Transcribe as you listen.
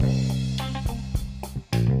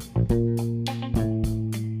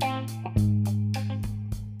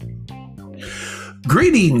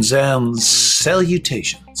Greetings and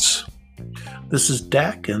salutations. This is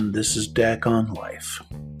Dak, and this is Dak on Life.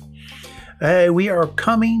 We are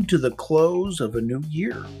coming to the close of a new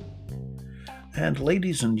year. And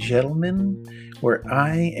ladies and gentlemen, where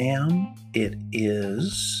I am, it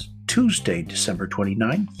is Tuesday, December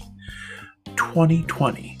 29th,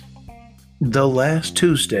 2020. The last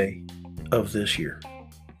Tuesday of this year.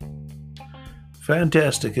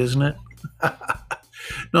 Fantastic, isn't it?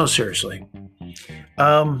 No, seriously.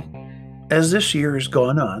 As this year has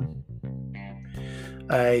gone on,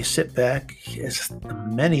 I sit back. There's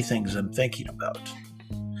many things I'm thinking about.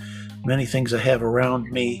 Many things I have around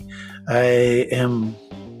me. I am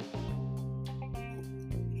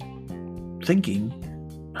thinking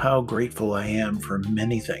how grateful I am for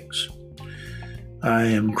many things. I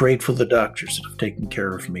am grateful for the doctors that have taken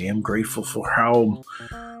care of me. I'm grateful for how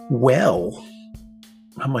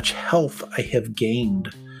much health I have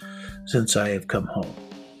gained since I have come home.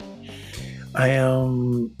 I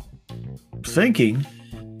am thinking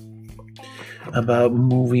about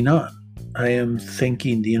moving on. I am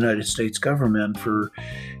thanking the United States government for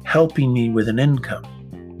helping me with an income.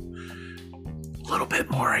 A little bit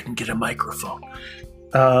more, I can get a microphone.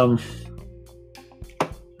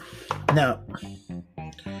 Now,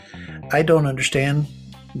 I don't understand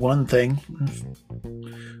one thing.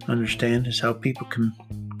 Understand is how people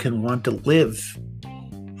can want to live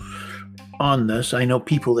on this. I know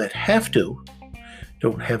people that have to,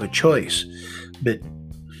 don't have a choice, but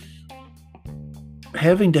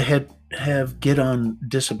having to get on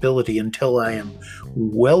disability until I am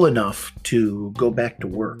well enough to go back to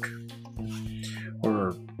work,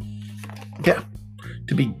 or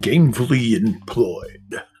to be gainfully employed.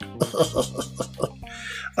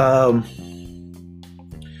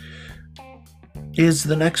 Is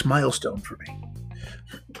the next milestone for me.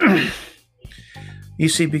 You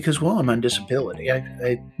see, because while I'm on disability,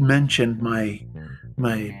 I mentioned my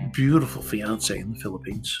beautiful fiance in the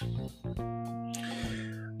Philippines.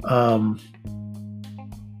 On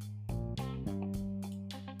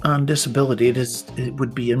disability, it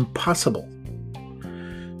would be impossible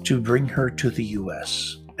to bring her to the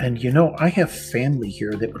U.S. And I have family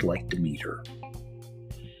here that would like to meet her.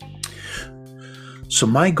 So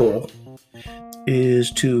my goal is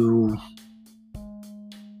to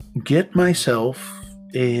get myself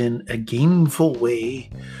in a gainful way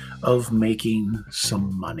of making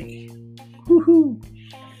some money. Woohoo!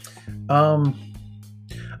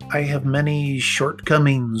 I have many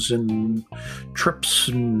shortcomings and trips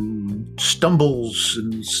and stumbles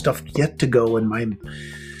and stuff yet to go in my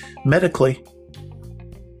medically.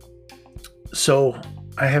 So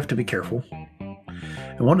I have to be careful.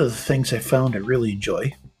 And one of the things I found I really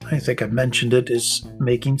enjoy, I think I mentioned it, is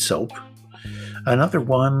making soap. Another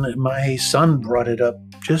one, my son brought it up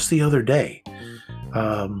just the other day.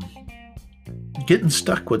 Getting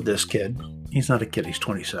stuck with this kid, he's not a kid, he's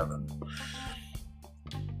 27,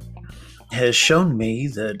 has shown me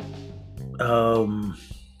that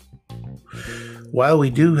while we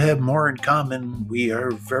do have more in common, we are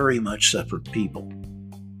very much separate people.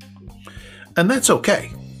 And that's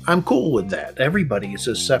okay. I'm cool with that. Everybody is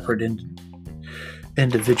a separate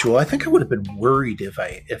individual. I think I would have been worried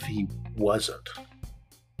if he wasn't.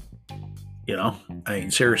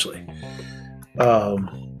 Seriously.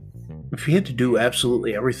 If he had to do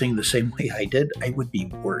absolutely everything the same way I did, I would be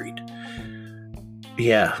worried.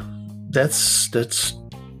 Yeah, that's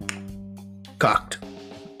cocked.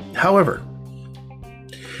 However,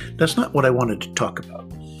 that's not what I wanted to talk about.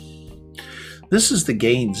 This is the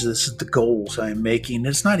gains. This is the goals I'm making.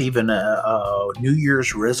 It's not even a New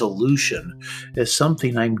Year's resolution. It's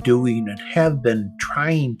something I'm doing and have been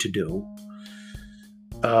trying to do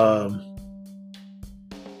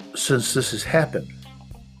since this has happened.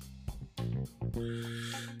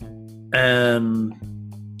 And,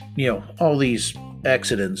 all these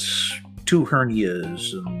accidents, 2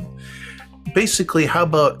 hernias, and basically, how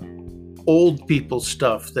about old people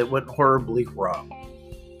stuff that went horribly wrong?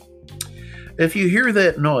 If you hear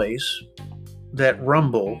that noise, that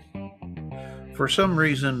rumble, for some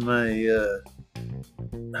reason my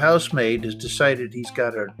housemaid has decided he's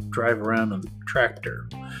got to drive around on the tractor.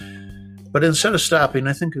 But instead of stopping,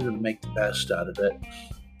 I think I'm going to make the best out of it.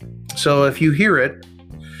 So if you hear it,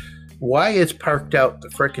 why it's parked out the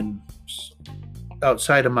frickin'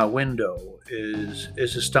 outside of my window is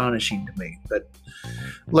astonishing to me. But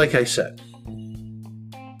like I said,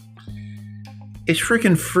 it's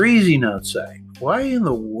freaking freezing outside. Why in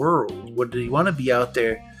the world would he want to be out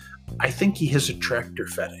there? I think he has a tractor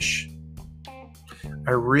fetish.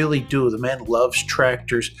 I really do. The man loves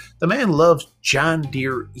tractors. The man loves John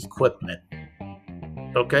Deere equipment.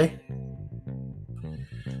 Okay?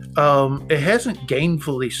 It hasn't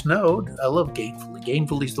gainfully snowed. I love gainfully.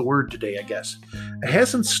 Gainfully's the word today, I guess. It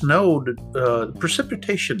hasn't snowed.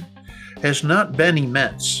 Precipitation has not been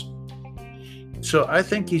immense. So I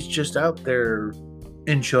think he's just out there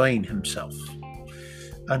enjoying himself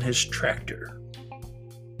on his tractor.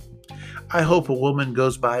 I hope a woman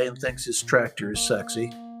goes by and thinks his tractor is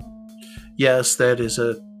sexy. Yes, that is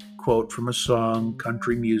a quote from a song,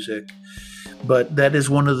 country music, but that is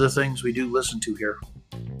one of the things we do listen to here.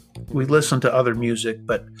 We listen to other music,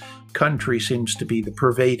 but country seems to be the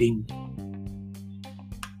pervading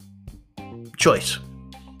choice.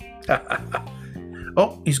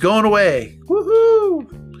 Oh, he's going away.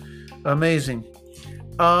 Woohoo! Amazing.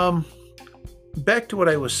 Back to what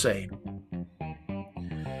I was saying.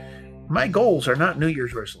 My goals are not New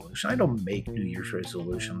Year's resolutions. I don't make New Year's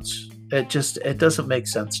resolutions. It doesn't make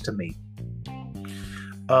sense to me.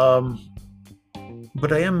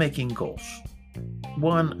 But I am making goals.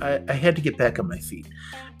 One, I had to get back on my feet.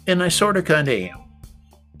 And I sort of kind of am.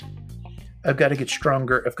 I've got to get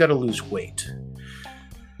stronger. I've got to lose weight.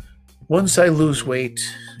 Once I lose weight,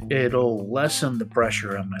 it'll lessen the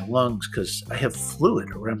pressure on my lungs because I have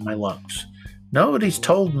fluid around my lungs. Nobody's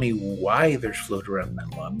told me why there's fluid around my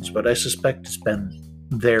lungs, but I suspect it's been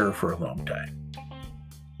there for a long time.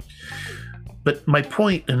 But my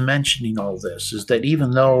point in mentioning all this is that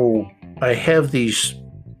even though I have these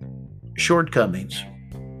shortcomings,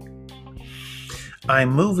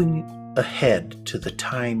 I'm moving ahead to the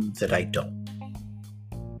time that I don't.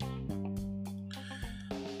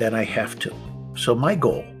 And I have to. So my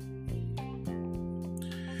goal,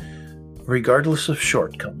 regardless of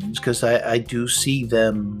shortcomings, because I do see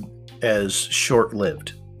them as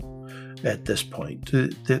short-lived at this point.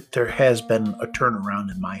 There has been a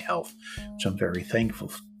turnaround in my health, which I'm very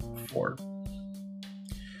thankful for.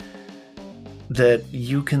 That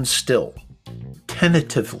you can still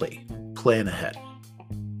tentatively plan ahead.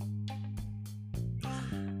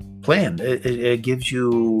 Plan. It gives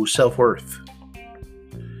you self-worth.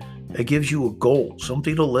 It gives you a goal,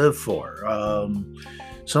 something to live for,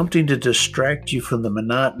 something to distract you from the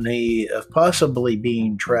monotony of possibly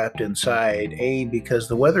being trapped inside, A, because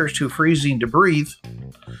the weather is too freezing to breathe,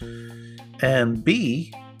 and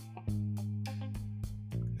B,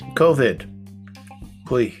 COVID.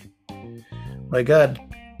 Please. My God,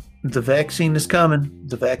 the vaccine is coming.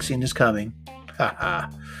 The vaccine is coming. Ha.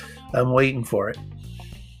 I'm waiting for it.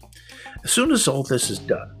 As soon as all this is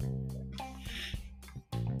done,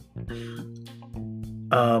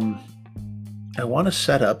 I want to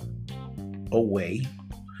set up a way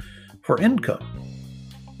for income.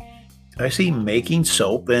 I see making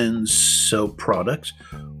soap and soap products,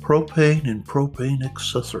 propane and propane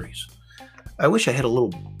accessories. I wish I had a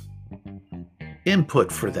little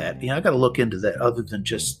input for that. I got to look into that other than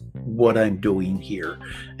just what I'm doing here.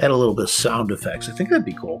 Add a little bit of sound effects. I think that'd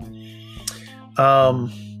be cool.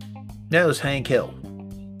 That was Hank Hill.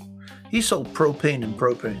 He sold propane and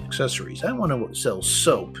propane accessories. I want to sell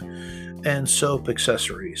soap and soap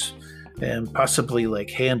accessories and possibly like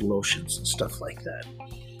hand lotions and stuff like that.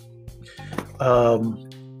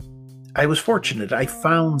 I was fortunate. I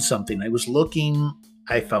found something. I was looking.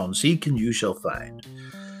 I found seek and you shall find.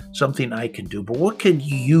 Something I can do. But what can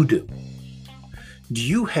you do? Do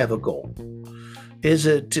you have a goal? Is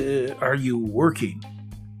it, are you working?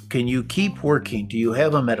 Can you keep working? Do you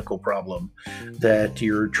have a medical problem that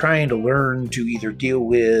you're trying to learn to either deal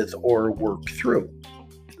with or work through?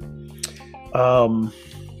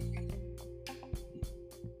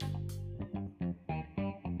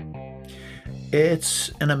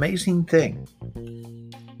 It's an amazing thing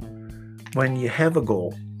when you have a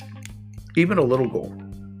goal, even a little goal.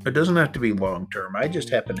 It doesn't have to be long term. I just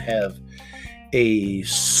happen to have a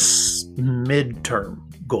midterm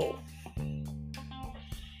goal.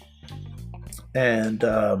 And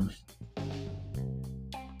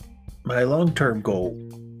my long-term goal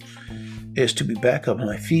is to be back on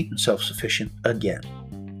my feet and self-sufficient again.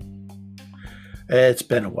 It's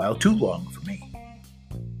been a while, too long for me.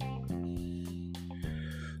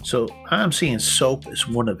 So I'm seeing soap as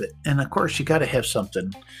one of it. And of course, you got to have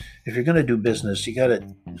something. If you're going to do business, you got to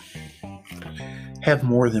have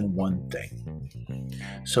more than one thing.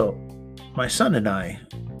 So my son and I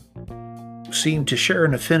seem to share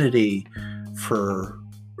an affinity for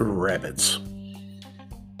rabbits.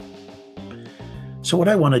 So what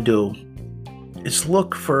I want to do is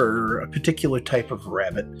look for a particular type of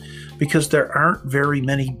rabbit because there aren't very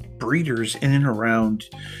many breeders in and around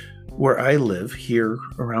where I live here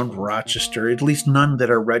around Rochester, at least none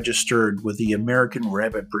that are registered with the American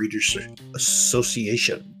Rabbit Breeders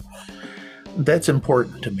Association. That's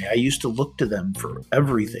important to me. I used to look to them for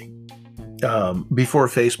everything. before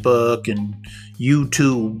Facebook and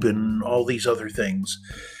YouTube and all these other things.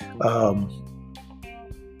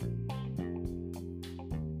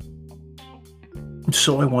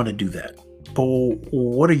 So I want to do that. But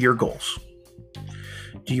what are your goals?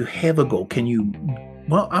 Do you have a goal? Can you...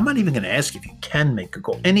 Well, I'm not even going to ask if you can make a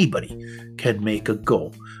goal. Anybody can make a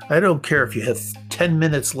goal. I don't care if you have 10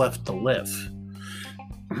 minutes left to live.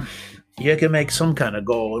 You can make some kind of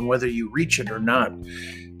goal, and whether you reach it or not,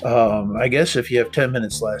 I guess if you have 10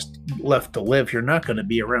 minutes left to live, you're not going to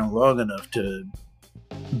be around long enough to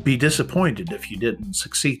be disappointed if you didn't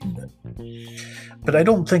succeed in it. But I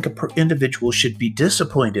don't think an individual should be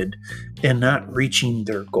disappointed in not reaching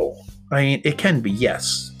their goal. I mean, it can be,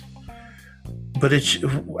 yes. But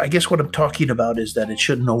I guess what I'm talking about is that it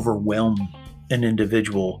shouldn't overwhelm an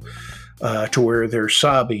individual to where they're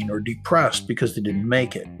sobbing or depressed because they didn't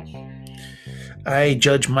make it. I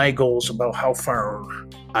judge my goals about how far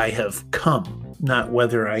I have come, not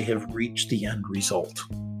whether I have reached the end result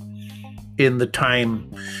in the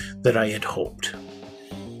time that I had hoped.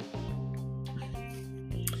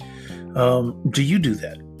 Do you do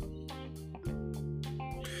that?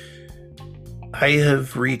 I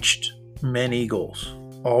have reached many goals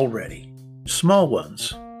already, small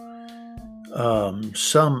ones.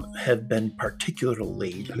 Some have been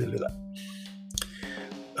particularly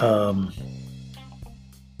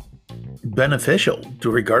beneficial,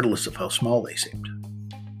 regardless of how small they seemed.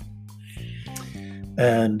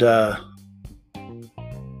 And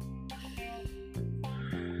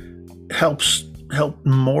helped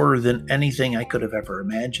more than anything I could have ever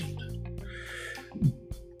imagined.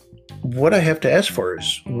 What I have to ask for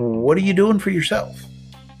is, what are you doing for yourself?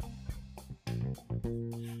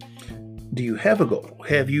 Do you have a goal?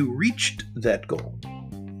 Have you reached that goal?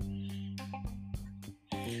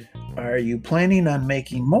 Are you planning on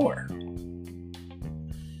making more?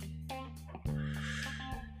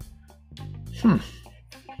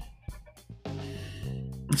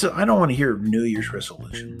 So I don't want to hear New Year's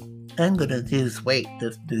resolution. I'm going to lose weight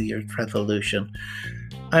this New Year's resolution.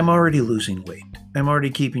 I'm already losing weight. I'm already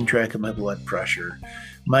keeping track of my blood pressure.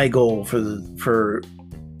 My goal for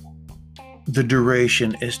the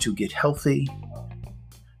duration is to get healthy,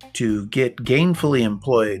 to get gainfully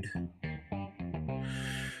employed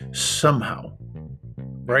somehow.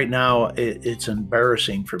 Right now, it's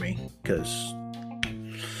embarrassing for me because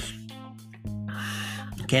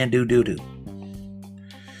I can't do doo-doo.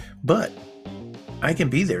 But I can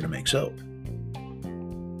be there to make soap.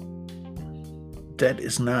 That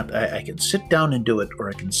is not... I can sit down and do it, or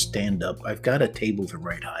I can stand up. I've got a table the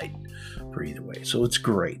right height for either way, so it's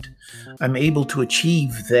great. I'm able to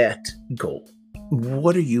achieve that goal.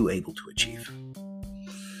 What are you able to achieve?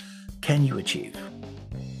 Can you achieve?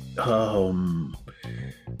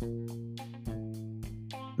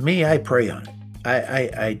 Me, I pray on it.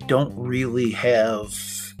 I don't really have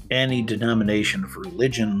any denomination of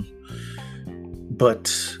religion,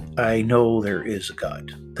 but I know there is a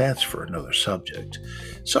God. That's for another subject.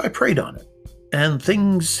 So I prayed on it, and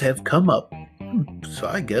things have come up. So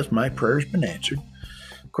I guess my prayer's been answered.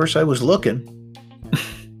 Of course, I was looking.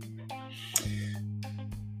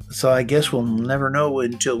 So I guess we'll never know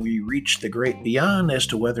until we reach the great beyond as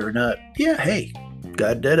to whether or not, yeah, hey,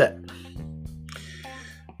 God did it.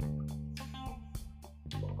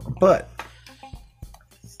 But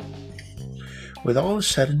with all is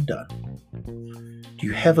said and done, do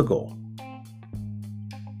you have a goal?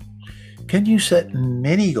 Can you set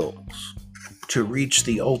many goals to reach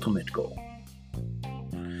the ultimate goal?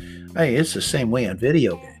 Hey, it's the same way on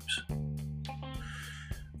video games.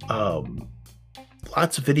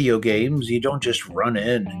 Lots of video games, you don't just run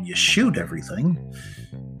in and you shoot everything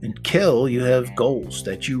and kill. You have goals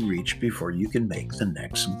that you reach before you can make the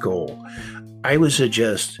next goal. I would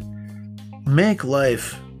suggest make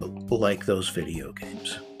life like those video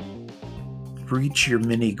games. Reach your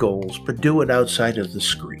mini goals, but do it outside of the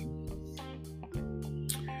screen.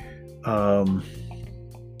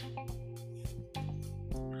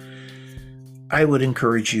 I would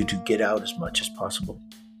encourage you to get out as much as possible.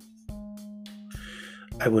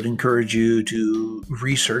 I would encourage you to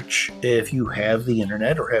research if you have the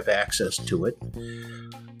internet or have access to it.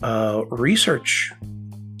 Research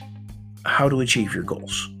how to achieve your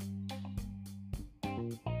goals.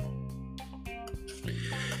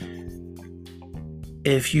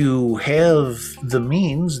 If you have the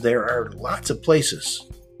means, there are lots of places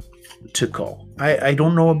to call. I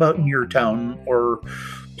don't know about in your town or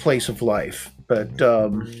place of life, but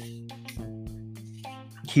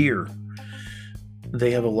here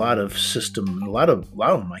they have a lot of system. A lot of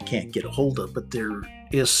them I can't get a hold of, but there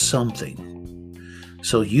is something.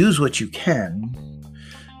 So use what you can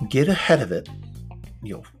get ahead of it.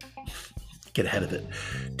 You'll get ahead of it.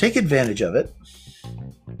 Take advantage of it.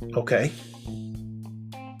 Okay.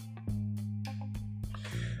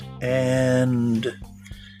 And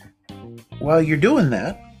while you're doing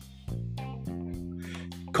that,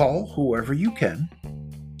 call whoever you can.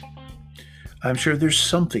 I'm sure there's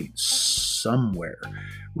something somewhere,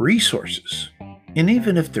 resources. And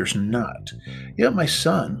even if there's not, my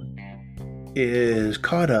son is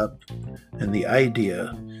caught up in the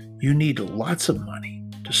idea you need lots of money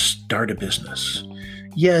to start a business.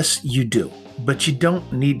 Yes, you do, but you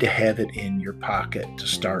don't need to have it in your pocket to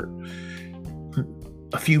start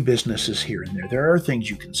a few businesses here and there. There are things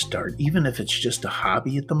you can start, even if it's just a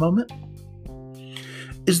hobby at the moment.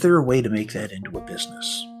 Is there a way to make that into a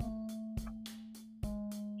business?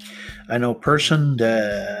 I know a person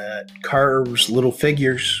that carves little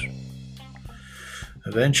figures.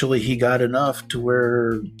 Eventually he got enough to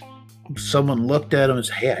where someone looked at him and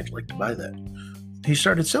said, hey, I'd like to buy that. He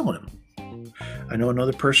started selling them. I know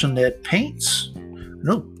another person that paints.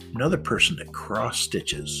 No, another person that cross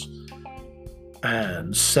stitches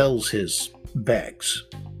and sells his bags.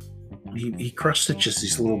 He cross stitches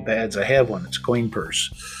these little bags. I have one. It's a coin purse.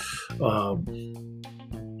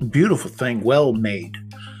 Beautiful thing, well made.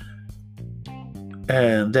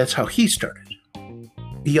 And that's how he started.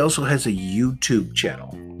 He also has a YouTube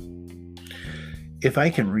channel. If I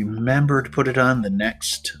can remember to put it on the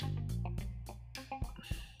next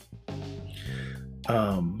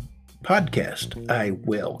podcast, I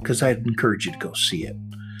will, because I'd encourage you to go see it.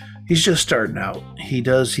 He's just starting out.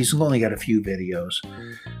 He's only got a few videos.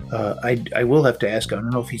 I will have to ask. I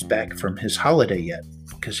don't know if he's back from his holiday yet,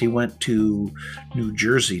 because he went to New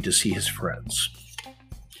Jersey to see his friends.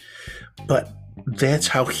 But that's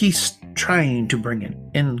how he's trying to bring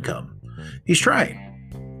in income. He's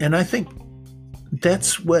trying. And I think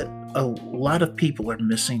that's what a lot of people are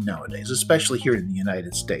missing nowadays, especially here in the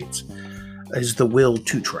United States, is the will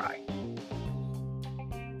to try.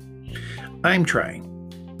 I'm trying.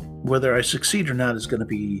 Whether I succeed or not is going to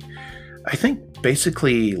be, I think,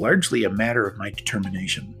 basically largely a matter of my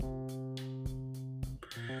determination.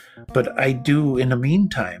 But I do, in the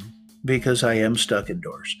meantime, because I am stuck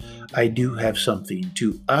indoors, I do have something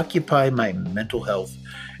to occupy my mental health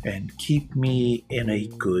and keep me in a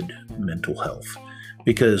good mental health.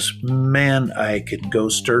 Because, man, I can go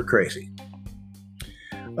stir crazy.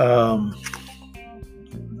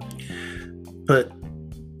 But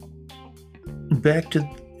back to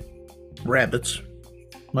rabbits.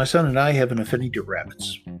 My son and I have an affinity to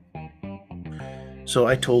rabbits. So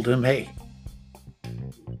I told him, hey,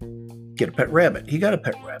 get a pet rabbit. He got a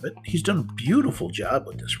pet rabbit. He's done a beautiful job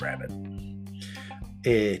with this rabbit.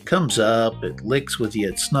 It comes up, it licks with you,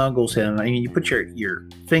 it snuggles him. I mean, you put your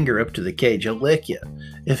finger up to the cage, he'll lick you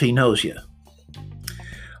if he knows you.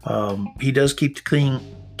 He does keep the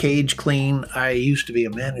cage clean. I used to be a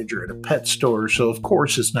manager at a pet store, so of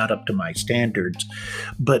course it's not up to my standards.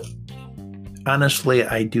 But honestly,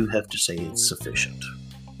 I do have to say it's sufficient.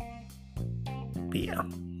 Yeah,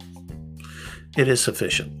 it is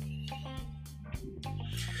sufficient.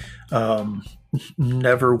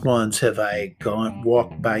 Never once have I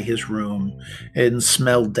walked by his room and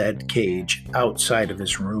smelled that cage outside of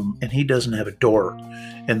his room, and he doesn't have a door,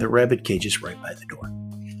 and the rabbit cage is right by the door.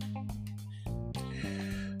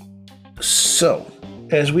 So,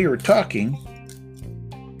 as we were talking,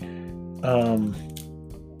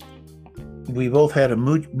 we both had a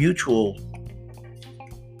mutual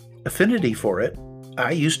affinity for it.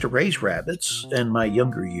 I used to raise rabbits in my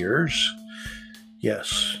younger years.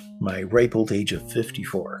 Yes, my ripe old age of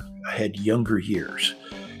 54. I had younger years.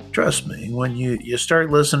 Trust me, when you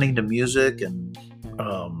start listening to music and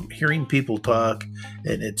hearing people talk,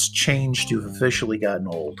 and it's changed, you've officially gotten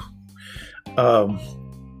old.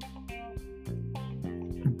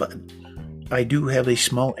 But I do have a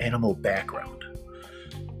small animal background,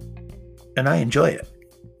 and I enjoy it.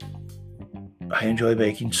 I enjoy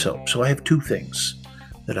making soap, so I have two things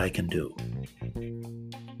that I can do.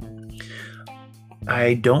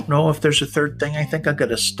 I don't know if there's a third thing. I think I'm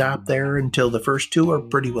going to stop there until the first two are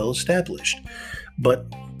pretty well established. But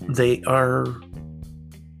they are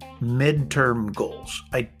midterm goals.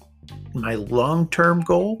 My long-term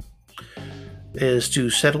goal is to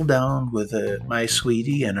settle down with my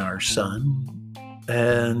sweetie and our son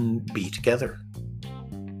and be together.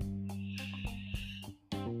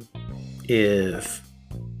 If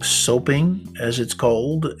soaping, as it's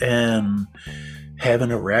called, and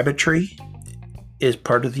having a rabbitry is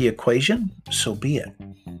part of the equation, so be it.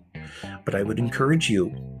 But I would encourage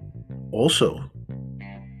you also,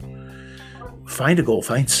 find a goal,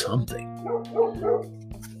 find something.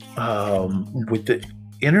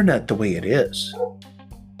 internet the way it is,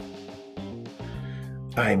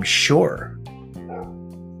 I'm sure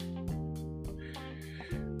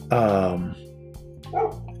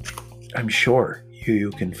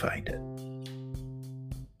you can find it.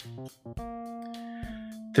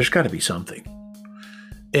 There's got to be something.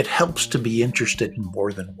 It helps to be interested in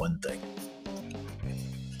more than one thing.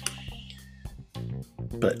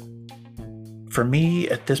 But for me,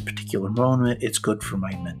 at this particular moment, it's good for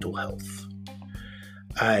my mental health.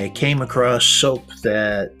 I came across soap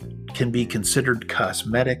that can be considered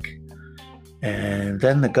cosmetic, and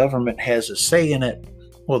then the government has a say in it.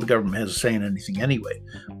 Well, the government has a say in anything anyway,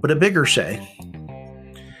 but a bigger say.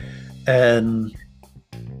 And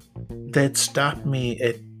that stopped me.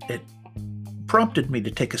 It prompted me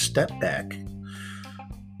to take a step back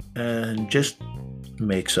and just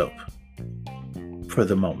make soap for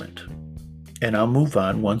the moment. And I'll move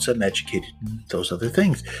on once I'm educated in those other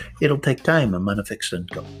things. It'll take time. I'm on a fixed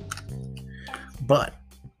income. But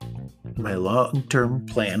my long-term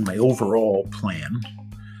plan, my overall plan,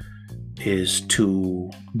 is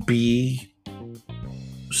to be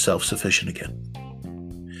self-sufficient again.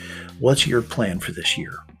 What's your plan for this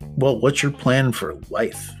year? Well, what's your plan for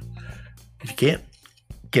life? If you can't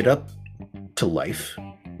get up to life,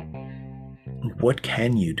 what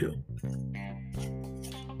can you do?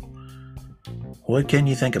 What can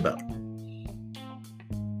you think about?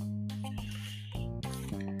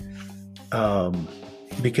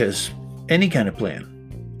 Because any kind of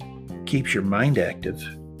plan keeps your mind active,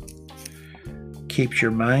 keeps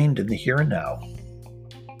your mind in the here and now,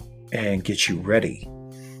 and gets you ready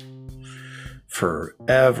for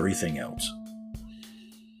everything else.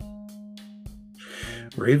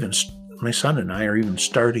 My son and I are even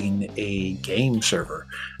starting a game server.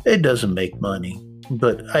 It doesn't make money,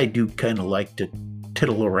 but I do kind of like to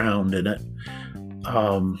tittle around in it.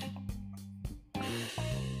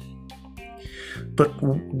 But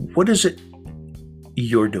what is it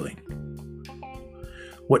you're doing?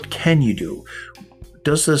 What can you do?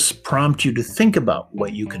 Does this prompt you to think about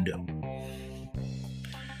what you can do?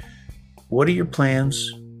 What are your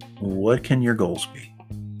plans? What can your goals be?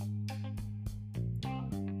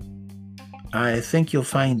 I think you'll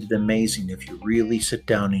find it amazing if you really sit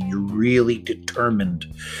down and you're really determined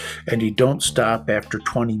and you don't stop after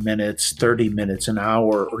 20 minutes, 30 minutes, an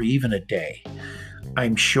hour, or even a day.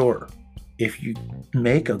 I'm sure if you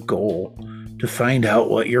make a goal to find out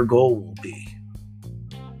what your goal will be,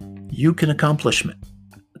 you can accomplish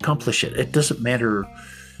it. It doesn't matter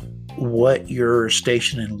what your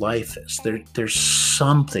station in life is. There's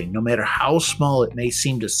something, no matter how small it may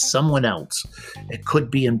seem to someone else, it could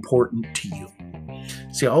be important to you.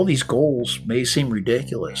 See, all these goals may seem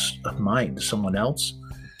ridiculous of mine to someone else.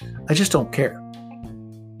 I just don't care.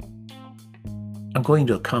 I'm going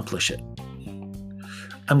to accomplish it.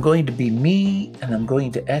 I'm going to be me, and I'm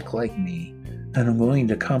going to act like me, and I'm going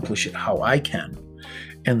to accomplish it how I can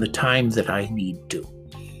in the time that I need to.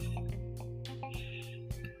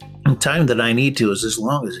 The time that I need to is as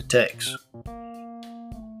long as it takes.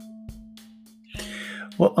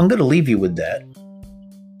 Well, I'm going to leave you with that.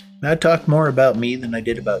 I talked more about me than I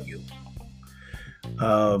did about you.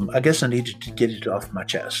 I guess I needed to get it off my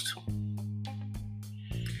chest.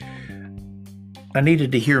 I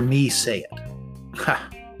needed to hear me say it. Ha!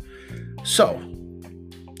 So,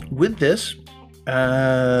 with this,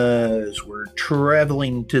 as we're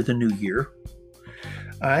traveling to the new year,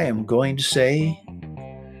 I am going to say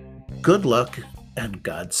good luck and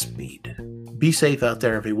Godspeed. Be safe out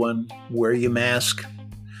there, everyone. Wear your mask.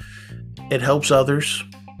 It helps others,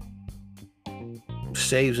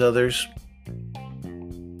 saves others.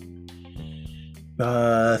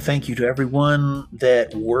 Thank you to everyone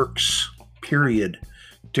that works, period,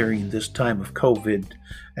 during this time of COVID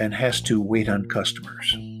and has to wait on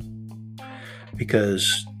customers.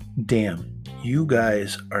 Because, damn, you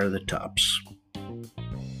guys are the tops.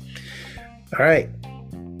 All right.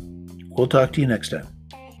 We'll talk to you next time.